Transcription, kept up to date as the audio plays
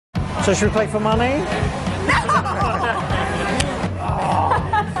So should we play for money?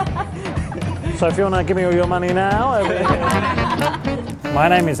 So if you want to give me all your money now. My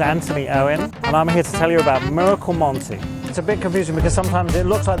name is Anthony Owen, and I'm here to tell you about Miracle Monte. It's a bit confusing because sometimes it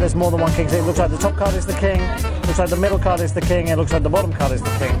looks like there's more than one king. It looks like the top card is the king, it looks like the middle card is the king, it looks like the bottom card is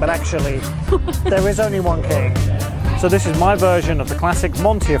the king, but actually there is only one king. So this is my version of the classic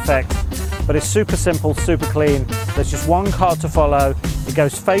Monte effect, but it's super simple, super clean. There's just one card to follow. It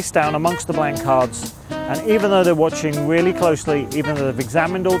goes face down amongst the blank cards, and even though they're watching really closely, even though they've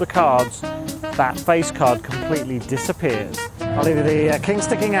examined all the cards, that face card completely disappears. I'll leave you the king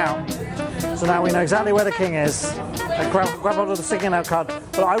sticking out. So now we know exactly where the king is. I grab hold of the sticking out card,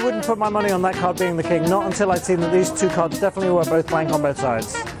 but I wouldn't put my money on that card being the king, not until I'd seen that these two cards definitely were both blank on both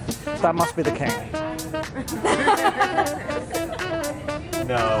sides. That must be the king.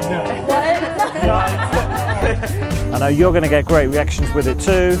 No. I know you're going to get great reactions with it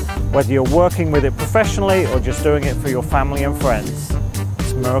too, whether you're working with it professionally or just doing it for your family and friends.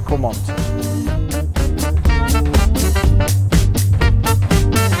 It's Miracle Monte.